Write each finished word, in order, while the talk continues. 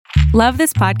Love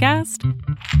this podcast?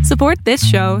 Support this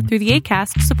show through the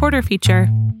Acast supporter feature.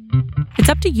 It's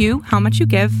up to you how much you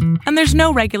give, and there's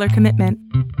no regular commitment.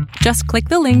 Just click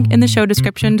the link in the show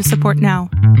description to support now.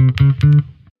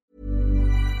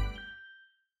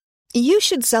 You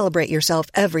should celebrate yourself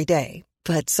every day,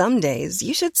 but some days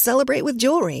you should celebrate with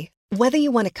jewelry. Whether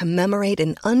you want to commemorate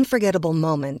an unforgettable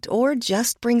moment or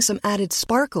just bring some added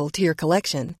sparkle to your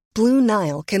collection, Blue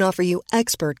Nile can offer you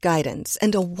expert guidance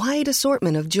and a wide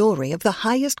assortment of jewelry of the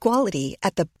highest quality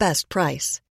at the best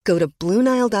price. Go to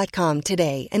BlueNile.com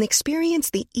today and experience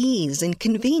the ease and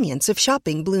convenience of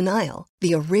shopping Blue Nile,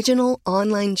 the original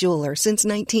online jeweler since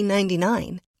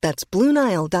 1999. That's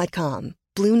BlueNile.com.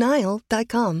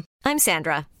 BlueNile.com. I'm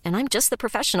Sandra, and I'm just the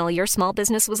professional your small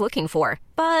business was looking for.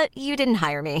 But you didn't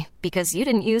hire me because you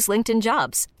didn't use LinkedIn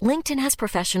Jobs. LinkedIn has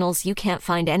professionals you can't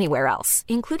find anywhere else,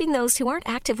 including those who aren't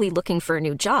actively looking for a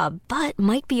new job, but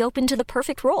might be open to the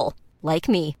perfect role, like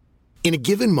me. In a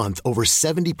given month, over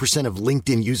 70% of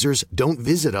LinkedIn users don't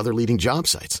visit other leading job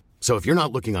sites. So if you're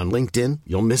not looking on LinkedIn,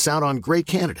 you'll miss out on great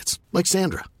candidates like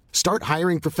Sandra. Start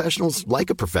hiring professionals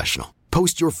like a professional.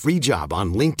 Post your free job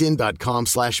on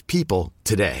linkedin.com/people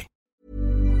today.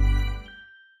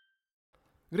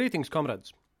 Greetings,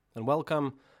 comrades, and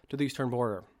welcome to the Eastern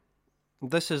Border.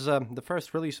 This is the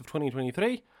first release of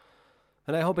 2023,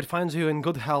 and I hope it finds you in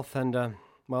good health and,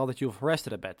 that you've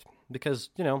rested a bit. Because,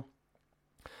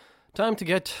 time to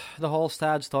get the whole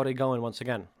sad story going once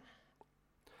again.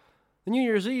 The New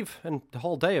Year's Eve and the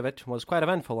whole day of it was quite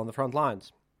eventful on the front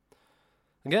lines.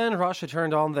 Again, Russia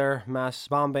turned on their mass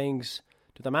bombings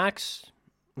to the max.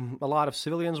 A lot of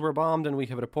civilians were bombed, and we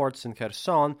have reports in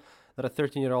Kherson that a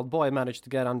 13-year-old boy managed to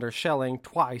get under shelling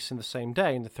twice in the same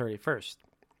day, in the 31st.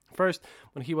 First,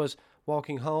 when he was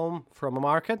walking home from a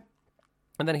market,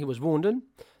 and then he was wounded.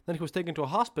 Then he was taken to a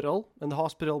hospital, and the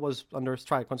hospital was under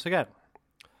strike once again.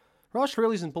 Russia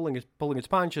really isn't pulling its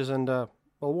punches, and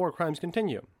war crimes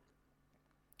continue.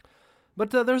 But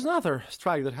there's another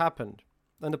strike that happened,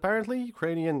 and apparently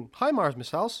Ukrainian HIMARS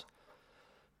missiles,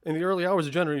 in the early hours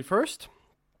of January 1st,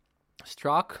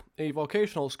 struck a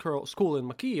vocational school in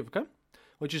Makiivka,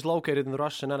 which is located in the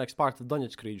Russian annexed part of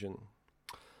Donetsk region.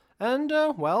 And,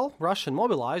 Russian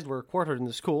mobilized were quartered in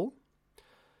the school,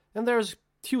 and there's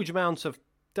huge amounts of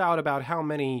doubt about how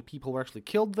many people were actually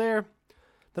killed there.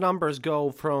 The numbers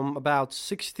go from about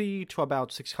 60 to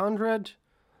about 600,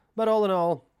 but all in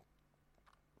all,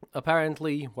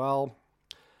 apparently, the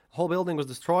whole building was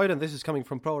destroyed, and this is coming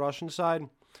from pro-Russian side.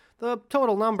 The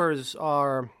total numbers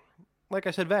are, like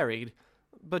I said, varied,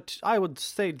 but I would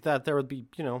state that there would be,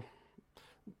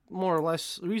 more or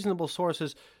less reasonable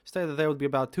sources state that there would be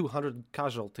about 200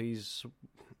 casualties.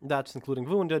 That's including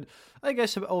wounded. I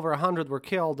guess over 100 were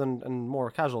killed and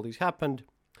more casualties happened.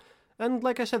 And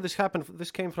like I said,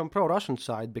 this came from pro-Russian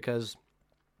side because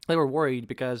they were worried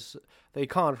because they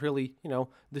can't really,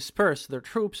 disperse their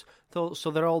troops.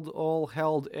 So they're all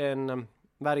held in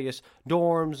various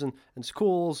dorms and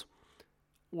schools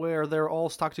where they're all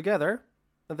stuck together,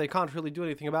 and they can't really do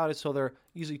anything about it, so they're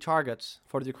easy targets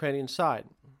for the Ukrainian side.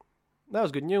 That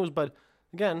was good news, but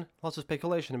again, lots of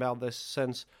speculation about this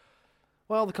since,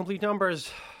 the complete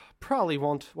numbers probably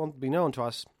won't be known to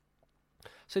us.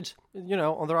 Since,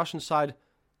 on the Russian side,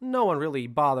 no one really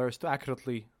bothers to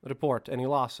accurately report any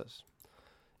losses.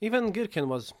 Even Girkin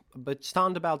was a bit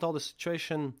stunned about all the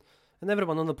situation, and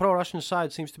everyone on the pro-Russian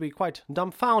side seems to be quite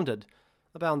dumbfounded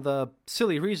about the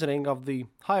silly reasoning of the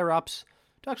higher-ups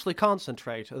to actually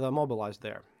concentrate the mobilized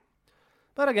there.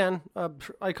 But again,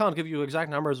 I can't give you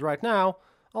exact numbers right now.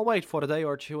 I'll wait for a day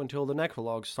or two until the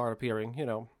necrologs start appearing,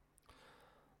 The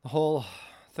whole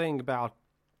thing about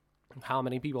how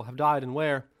many people have died and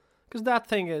where, because that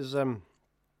thing is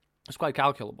quite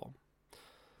calculable.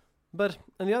 But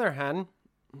on the other hand,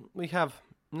 we have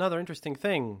another interesting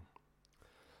thing,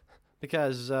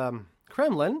 because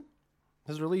Kremlin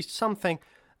has released something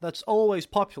that's always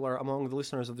popular among the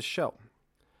listeners of the show.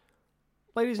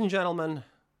 Ladies and gentlemen,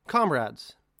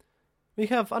 comrades, we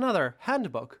have another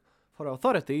handbook for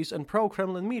authorities and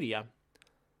pro-Kremlin media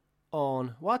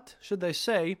on what should they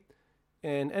say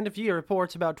in end-of-year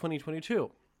reports about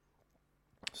 2022.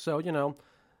 So,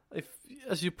 if,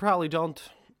 as you probably don't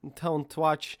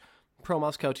watch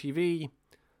pro-Moscow TV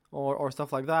or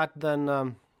stuff like that,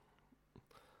 then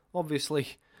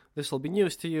obviously this will be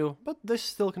news to you, but this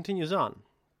still continues on.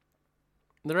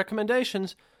 The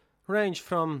recommendations range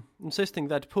from insisting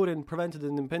that Putin prevented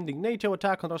an impending NATO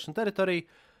attack on Russian territory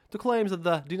to claims that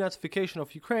the denazification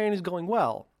of Ukraine is going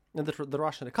well and that the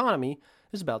Russian economy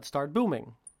is about to start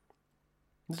booming.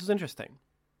 This is interesting.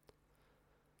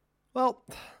 Well,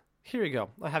 here you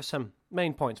go. I have some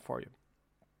main points for you.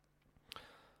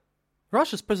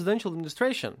 Russia's presidential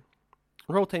administration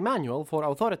wrote a manual for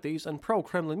authorities and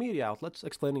pro-Kremlin media outlets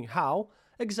explaining how,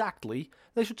 exactly,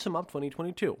 they should sum up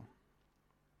 2022.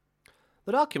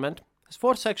 The document has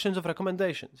 4 sections of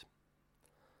recommendations.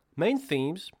 Main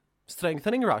themes: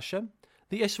 strengthening Russia,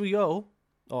 the SVO,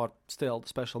 or still the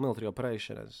Special Military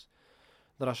Operation as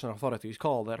the Russian authorities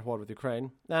call their war with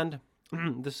Ukraine, and,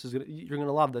 you're going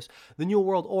to love this, the New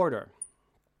World Order.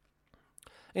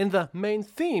 In the main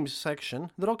themes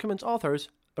section, the document's authors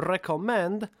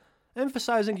recommend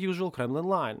emphasizing the usual Kremlin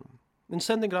line. In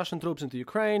sending Russian troops into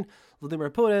Ukraine, Vladimir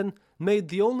Putin made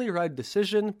the only right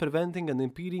decision, preventing an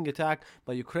impeding attack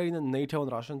by Ukrainian, NATO,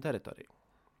 and Russian territory.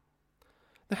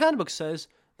 The handbook says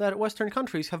that Western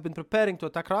countries have been preparing to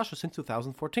attack Russia since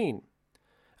 2014,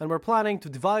 and were planning to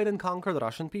divide and conquer the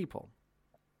Russian people.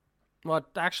 What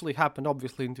actually happened,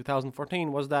 obviously, in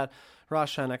 2014 was that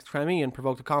Russia annexed Crimea and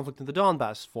provoked a conflict in the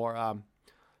Donbass, for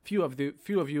few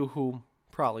of you who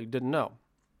probably didn't know.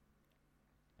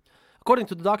 According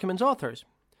to the document's authors,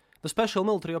 the special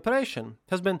military operation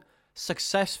has been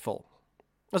successful.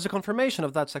 As a confirmation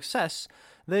of that success,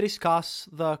 they discuss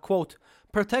the, quote,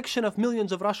 protection of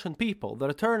millions of Russian people, the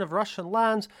return of Russian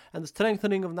lands, and the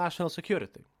strengthening of national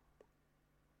security.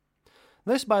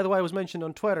 This, by the way, was mentioned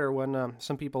on Twitter when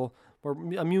some people were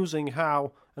amusing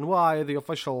how and why the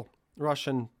official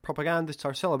Russian propagandists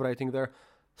are celebrating their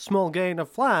small gain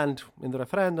of land in the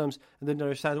referendums and didn't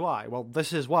understand why. Well,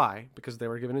 this is why, because they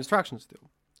were given instructions to.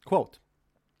 Quote,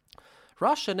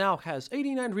 Russia now has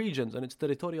 89 regions and its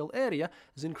territorial area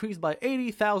is increased by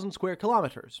 80,000 square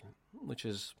kilometers, which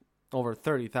is over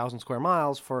 30,000 square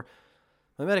miles for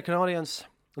the American audience.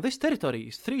 This territory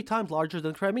is 3 times larger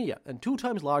than Crimea and 2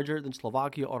 times larger than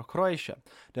Slovakia or Croatia,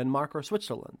 Denmark or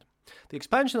Switzerland. The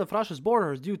expansion of Russia's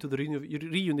borders due to the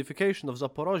reunification of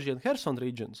Zaporozhye and Kherson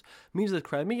regions means that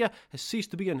Crimea has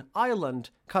ceased to be an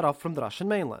island cut off from the Russian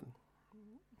mainland.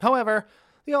 However,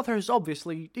 the authors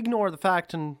obviously ignore the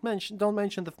fact and don't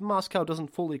mention that Moscow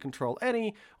doesn't fully control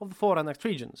any of the 4 annexed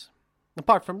regions.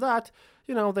 Apart from that,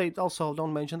 they also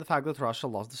don't mention the fact that Russia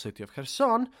lost the city of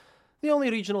Kherson, the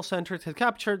only regional center it had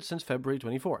captured since February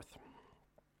 24th.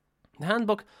 The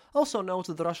handbook also notes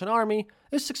that the Russian army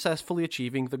is successfully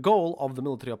achieving the goal of the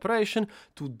military operation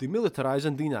to demilitarize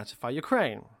and denazify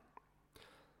Ukraine.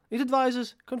 It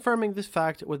advises confirming this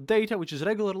fact with data which is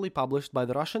regularly published by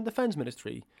the Russian Defense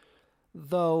Ministry,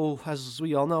 though, as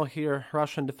we all know here,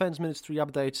 Russian Defense Ministry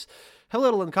updates have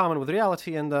little in common with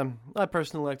reality, and I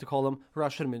personally like to call them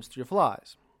Russian Ministry of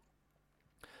Lies.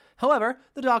 However,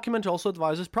 the document also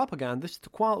advises propagandists to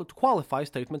qualify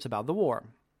statements about the war.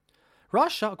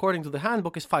 Russia, according to the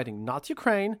handbook, is fighting not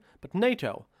Ukraine, but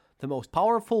NATO, the most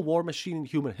powerful war machine in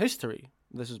human history.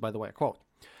 This is, by the way, a quote,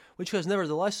 which has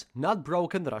nevertheless not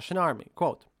broken the Russian army.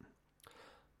 Quote,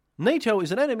 NATO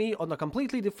is an enemy on a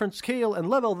completely different scale and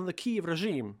level than the Kiev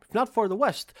regime. If not for the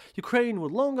West, Ukraine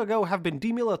would long ago have been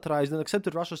demilitarized and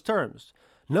accepted Russia's terms.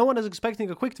 No one is expecting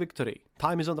a quick victory.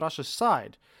 Time is on Russia's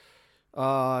side.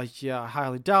 I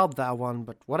highly doubt that one,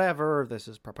 but whatever, this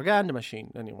is propaganda machine.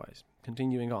 Anyways,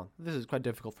 continuing on. This is quite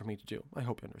difficult for me to do. I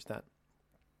hope you understand.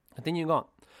 Continuing on.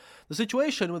 The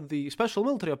situation with the special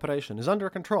military operation is under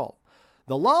control.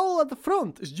 The lull at the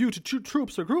front is due to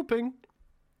troops regrouping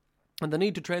and the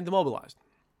need to train the mobilized.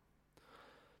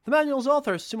 The manual's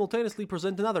authors simultaneously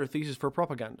present another thesis for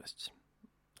propagandists.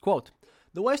 Quote,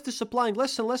 the West is supplying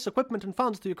less and less equipment and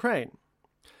funds to Ukraine.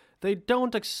 They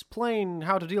don't explain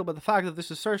how to deal with the fact that this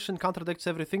assertion contradicts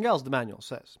everything else, the manual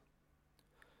says.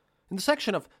 In the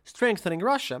section of strengthening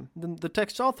Russia, the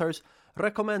text's authors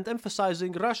recommend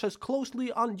emphasizing Russia's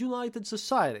closely united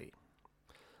society.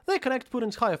 They connect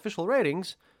Putin's high official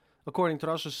ratings, according to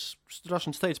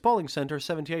Russian State's polling center,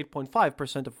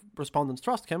 78.5% of respondents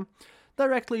trust him,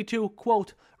 directly to,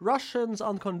 quote, Russians'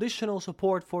 unconditional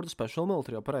support for the special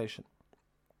military operation.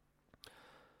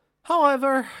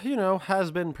 However,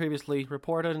 has been previously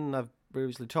reported, and I've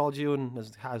previously told you, and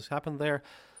as has happened there,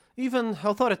 even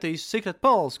authorities' secret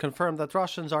polls confirm that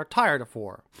Russians are tired of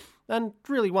war and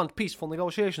really want peaceful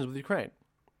negotiations with Ukraine.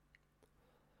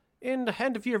 In the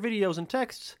end-of-year videos and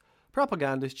texts,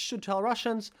 propagandists should tell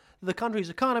Russians that the country's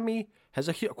economy has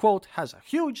a, quote, has a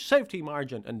huge safety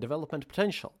margin and development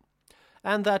potential,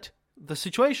 and that the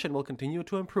situation will continue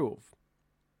to improve.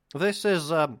 This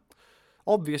is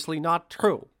obviously not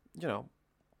true.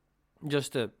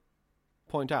 Just to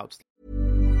point out.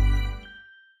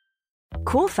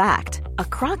 Cool fact, a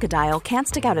crocodile can't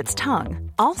stick out its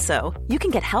tongue. Also, you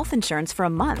can get health insurance for a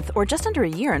month or just under a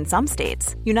year in some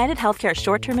states. United Healthcare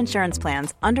short-term insurance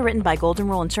plans, underwritten by Golden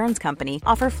Rule Insurance Company,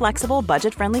 offer flexible,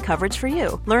 budget-friendly coverage for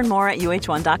you. Learn more at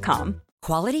UH1.com.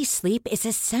 Quality sleep is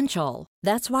essential.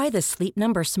 That's why the Sleep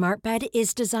Number Smart Bed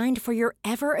is designed for your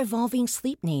ever-evolving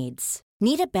sleep needs.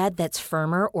 Need a bed that's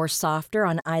firmer or softer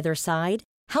on either side?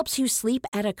 Helps you sleep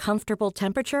at a comfortable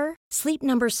temperature? Sleep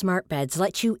Number Smart Beds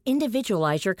let you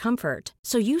individualize your comfort,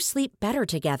 so you sleep better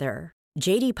together.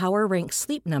 J.D. Power ranks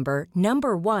Sleep Number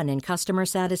number 1 in customer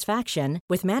satisfaction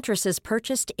with mattresses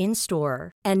purchased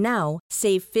in-store. And now,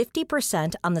 save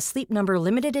 50% on the Sleep Number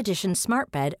Limited Edition Smart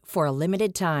Bed for a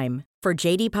limited time. For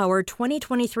J.D. Power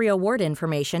 2023 award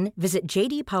information, visit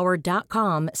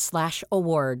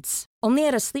jdpower.com/awards. Only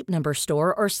at a Sleep Number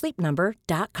store or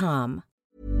sleepnumber.com.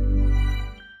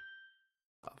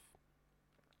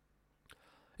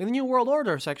 In the New World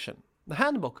Order section, the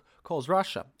handbook calls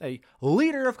Russia a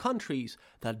leader of countries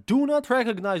that do not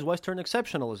recognize Western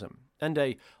exceptionalism and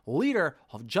a leader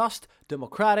of just,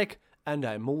 democratic, and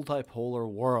a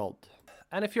multipolar world.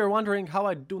 And if you're wondering how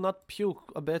I do not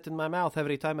puke a bit in my mouth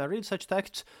every time I read such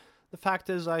texts, the fact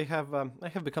is I have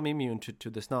become immune to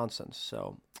this nonsense,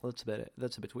 so that's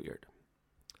a bit weird.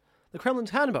 The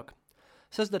Kremlin's handbook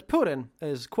says that Putin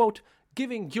is, quote,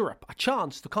 giving Europe a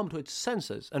chance to come to its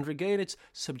senses and regain its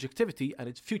subjectivity and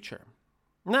its future.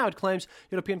 Now it claims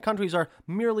European countries are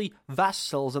merely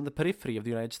vassals on the periphery of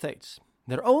the United States.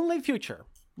 Their only future,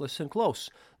 listen close,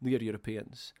 dear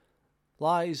Europeans,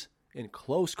 lies in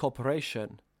close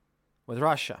cooperation with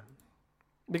Russia.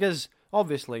 Because,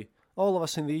 obviously, all of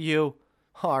us in the EU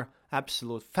are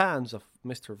absolute fans of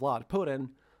Mr. Vlad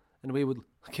Putin, and we would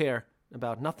care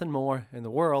about nothing more in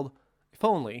the world if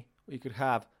only we could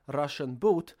have a Russian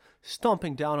boot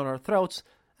stomping down on our throats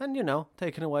and,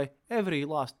 taking away every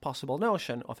last possible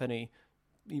notion of any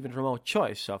even remote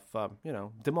choice of,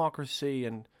 democracy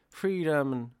and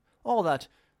freedom and all that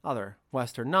other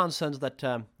Western nonsense that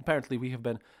apparently we have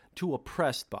been too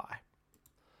oppressed by.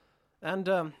 And,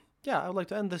 I would like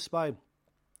to end this by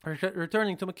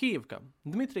returning to Makiivka.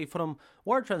 Dmitry from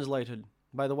Word Translated,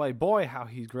 by the way, boy, how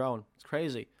he's grown. It's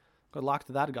crazy. Good luck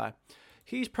to that guy.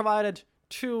 He's provided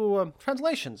two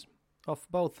translations of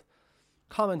both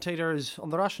commentators on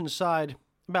the Russian side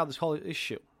about this whole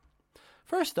issue.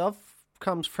 First off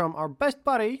comes from our best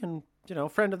buddy and,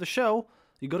 friend of the show,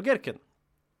 Igor Girkin.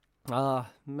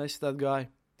 Miss that guy.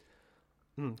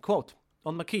 Quote,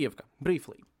 on Makiivka,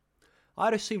 briefly. I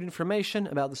received information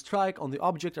about the strike on the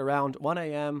object around 1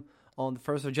 a.m. on the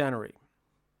 1st of January.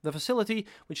 The facility,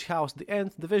 which housed the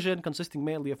Nth Division, consisting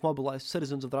mainly of mobilized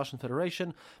citizens of the Russian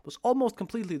Federation, was almost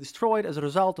completely destroyed as a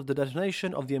result of the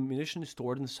detonation of the ammunition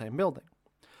stored in the same building.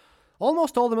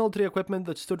 Almost all the military equipment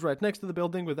that stood right next to the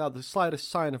building without the slightest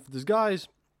sign of disguise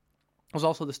was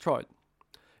also destroyed.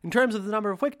 In terms of the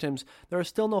number of victims, there are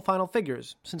still no final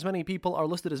figures, since many people are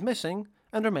listed as missing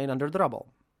and remain under the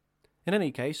rubble. In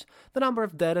any case, the number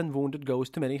of dead and wounded goes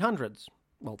to many hundreds.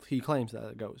 Well, he claims that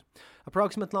it goes.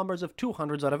 Approximate numbers of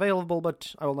 200s are available,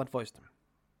 but I will not voice them.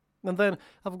 And then,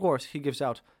 of course, he gives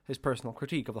out his personal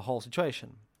critique of the whole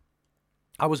situation.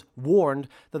 I was warned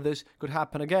that this could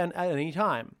happen again at any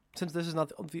time, since this is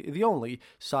not the only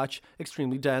such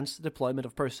extremely dense deployment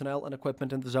of personnel and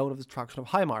equipment in the zone of destruction of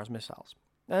HIMARS missiles.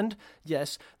 And,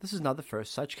 yes, this is not the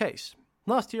first such case.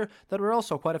 Last year, there were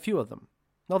also quite a few of them,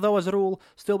 although as a rule,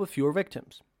 still with fewer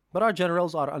victims. But our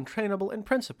generals are untrainable in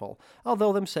principle,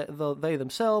 although they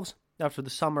themselves, after the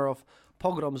summer of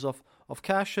pogroms of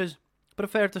caches,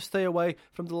 prefer to stay away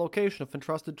from the location of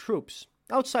entrusted troops,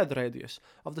 outside the radius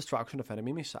of destruction of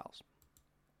enemy missiles.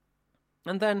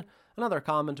 And then another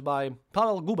comment by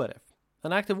Pavel Gubarev,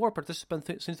 an active war participant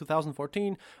since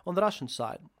 2014 on the Russian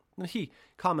side, and he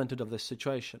commented of this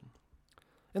situation.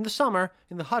 In the summer,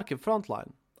 in the Kharkiv front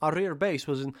line, our rear base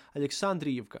was in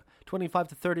Alexandriivka, 25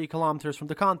 to 30 kilometers from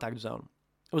the contact zone.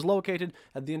 It was located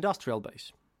at the industrial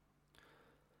base.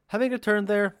 Having returned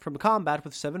there from combat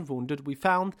with 7 wounded, we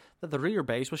found that the rear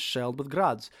base was shelled with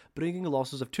grads, bringing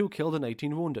losses of 2 killed and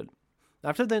 18 wounded.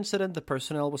 After the incident, the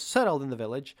personnel was settled in the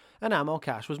village, and ammo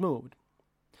cache was moved.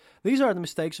 These are the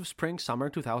mistakes of spring-summer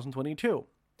 2022.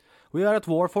 We are at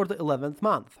war for the 11th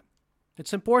month.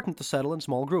 It's important to settle in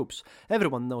small groups.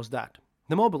 Everyone knows that.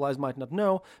 The mobilized might not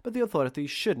know, but the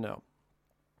authorities should know.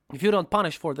 If you don't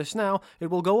punish for this now, it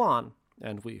will go on,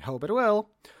 and we hope it will.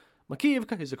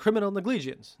 Makiivka is a criminal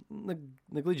negligence. And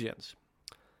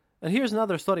here's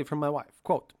another story from my wife.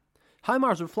 Quote,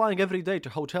 HIMARS were flying every day to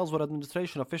hotels where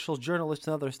administration officials, journalists,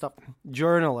 and other stuff.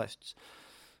 Journalists.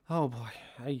 Oh boy,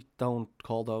 I don't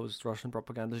call those Russian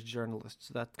propagandists journalists.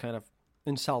 That kind of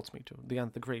insults me to the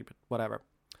nth degree, but whatever.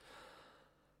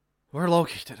 We're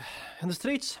located. In the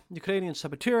streets, Ukrainian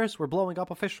saboteurs were blowing up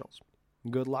officials.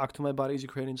 Good luck to my buddies,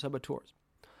 Ukrainian saboteurs.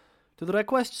 To the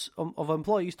requests of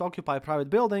employees to occupy private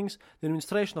buildings, the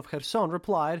administration of Kherson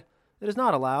replied, it is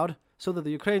not allowed so that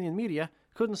the Ukrainian media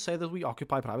couldn't say that we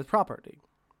occupy private property.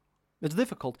 It's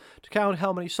difficult to count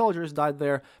how many soldiers died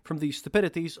there from the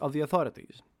stupidities of the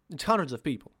authorities. It's hundreds of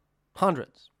people.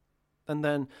 Hundreds. And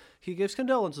then he gives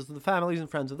condolences to the families and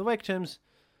friends of the victims.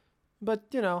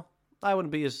 But, I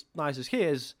wouldn't be as nice as he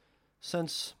is,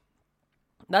 since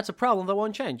that's a problem that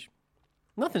won't change.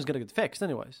 Nothing's going to get fixed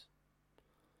anyways.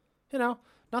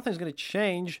 Nothing's going to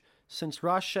change since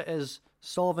Russia is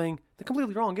solving the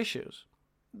completely wrong issues.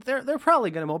 They're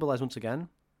probably going to mobilize once again,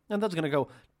 and that's going to go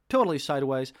totally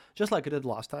sideways, just like it did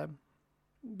last time.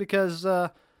 Because,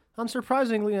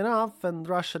 unsurprisingly enough, and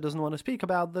Russia doesn't want to speak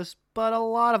about this, but a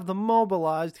lot of the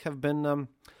mobilized have been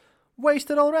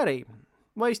wasted already.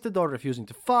 Wasted or refusing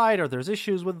to fight, or there's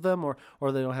issues with them, or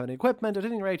they don't have any equipment. At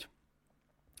any rate,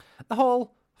 the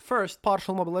whole first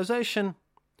partial mobilization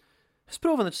has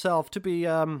proven itself to be,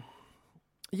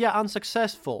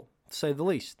 unsuccessful, to say the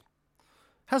least.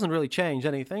 Hasn't really changed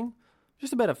anything.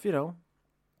 Just a bit of,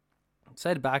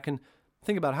 sit back and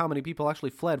think about how many people actually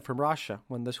fled from Russia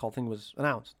when this whole thing was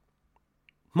announced.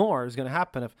 More is going to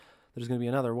happen if there's going to be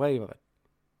another wave of it.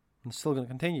 And it's still going to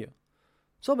continue.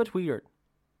 It's a bit weird.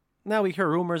 Now we hear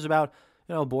rumors about,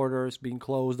 borders being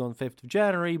closed on 5th of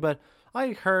January, but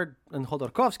I heard, and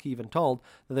Khodorkovsky even told,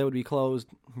 that they would be closed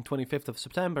on 25th of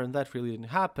September, and that really didn't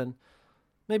happen.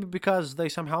 Maybe because they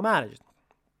somehow managed.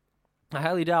 I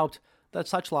highly doubt that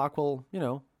such luck will,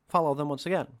 follow them once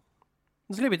again.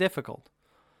 It's going to be difficult.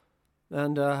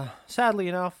 And sadly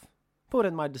enough,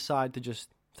 Putin might decide to just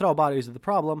throw bodies at the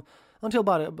problem until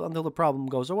the problem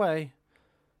goes away.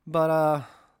 But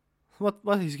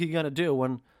what is he going to do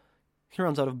when he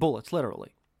runs out of bullets,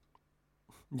 literally?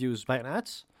 Use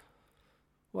bayonets?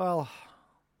 Well,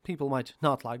 people might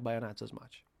not like bayonets as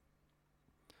much.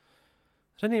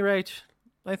 At any rate,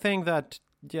 I think that,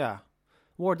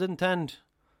 war didn't end,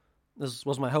 as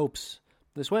was my hopes,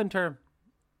 this winter.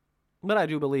 But I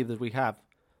do believe that we have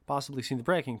possibly seen the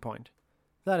breaking point.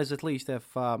 That is, at least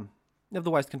if the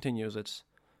West continues its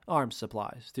arms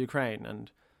supplies to Ukraine.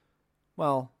 And,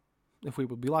 well, if we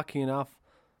would be lucky enough,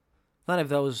 none of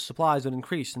those supplies would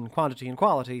increase in quantity and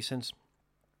quality, since,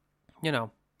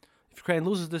 if Ukraine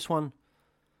loses this one,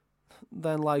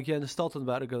 then like Jens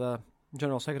Stoltenberg, the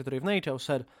General Secretary of NATO,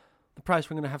 said, the price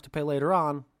we're going to have to pay later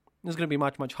on is going to be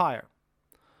much, much higher.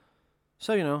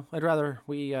 So, I'd rather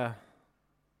we,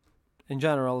 in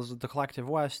general, as the collective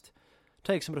West,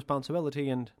 take some responsibility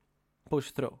and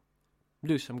push through.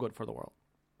 Do some good for the world.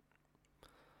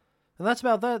 And that's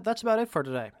about it for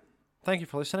today. Thank you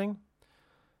for listening.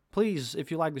 Please,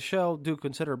 if you like the show, do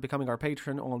consider becoming our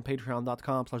patron on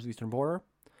patreon.com/theeasternborder.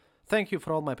 Thank you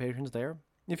for all my patrons there.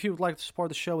 If you would like to support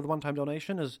the show with a one-time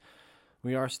donation, as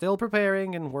we are still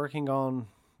preparing and working on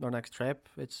our next trip.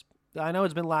 I know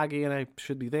it's been laggy and I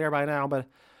should be there by now, but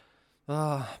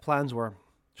plans were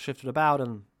shifted about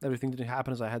and everything didn't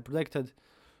happen as I had predicted.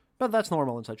 But that's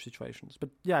normal in such situations.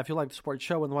 But if you like to support the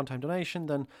show with a one-time donation,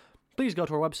 then please go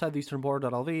to our website,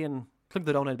 theeasternborder.lv, and click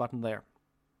the donate button there.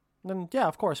 And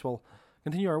of course, we'll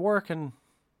continue our work and,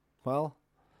 well,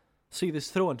 see this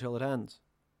through until it ends.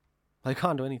 I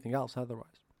can't do anything else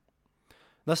otherwise.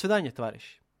 До свидания,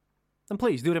 товарищи. And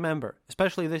please do remember,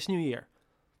 especially this new year,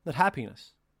 that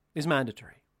happiness is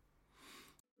mandatory.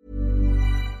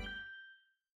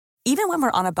 Even when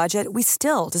we're on a budget, we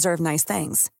still deserve nice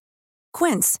things.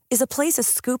 Quince is a place to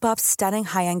scoop up stunning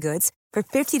high-end goods for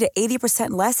 50 to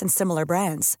 80% less than similar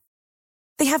brands.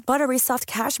 They have buttery soft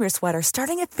cashmere sweaters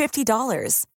starting at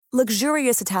 $50,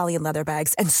 luxurious Italian leather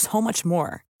bags, and so much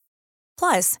more.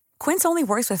 Plus, Quince only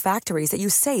works with factories that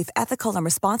use safe, ethical, and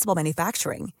responsible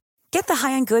manufacturing. Get the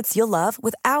high-end goods you'll love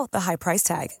without the high price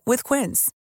tag with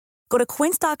Quince. Go to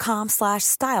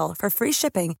quince.com/style for free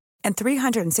shipping and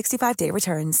 365-day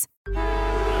returns.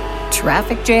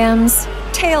 Traffic jams,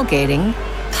 tailgating,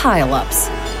 pile-ups.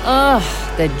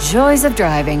 Ugh, the joys of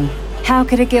driving. How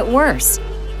could it get worse?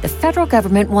 The federal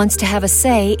government wants to have a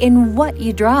say in what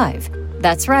you drive.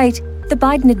 That's right. The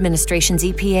Biden administration's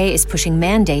EPA is pushing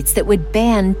mandates that would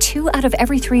ban 2 out of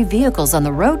every 3 vehicles on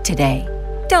the road today.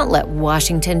 Don't let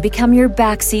Washington become your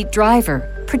backseat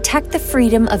driver. Protect the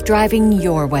freedom of driving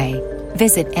your way.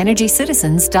 Visit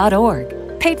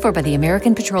EnergyCitizens.org. Paid for by the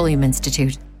American Petroleum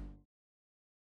Institute.